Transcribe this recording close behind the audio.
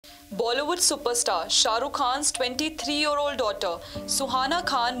Bollywood superstar Shahrukh Khan's 23-year-old daughter Suhana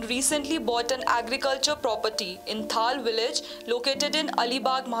Khan recently bought an agriculture property in Thal village located in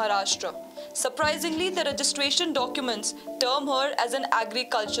Alibaug, Maharashtra. Surprisingly, the registration documents term her as an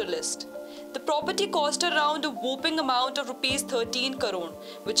agriculturalist. The property cost around a whopping amount of rupees 13 crore,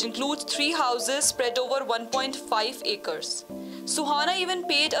 which includes 3 houses spread over 1.5 acres. Suhana even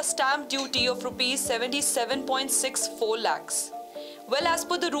paid a stamp duty of rupees 77.64 lakhs. Well, as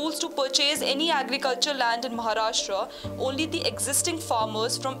per the rules to purchase any agricultural land in Maharashtra, only the existing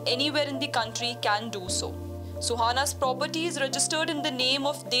farmers from anywhere in the country can do so. Suhana's property is registered in the name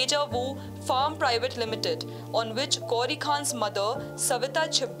of Deja Vu Farm Private Limited, on which Gauri Khan's mother, Savita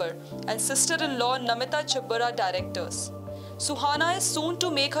Chibbar, and sister-in-law, Namita Chibbar are directors. Suhana is soon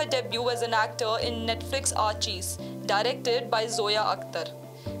to make her debut as an actor in Netflix Archies, directed by Zoya Akhtar.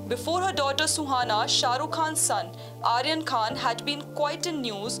 Before her daughter Suhana, Shahrukh Khan's son, Aryan Khan, had been quite in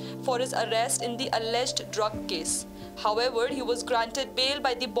news for his arrest in the alleged drug case. However, he was granted bail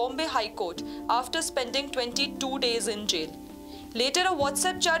by the Bombay High Court after spending 22 days in jail. Later, a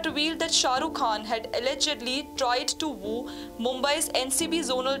WhatsApp chat revealed that Shahrukh Khan had allegedly tried to woo Mumbai's NCB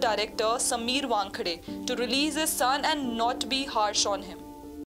zonal director Sameer Wankhede to release his son and not be harsh on him.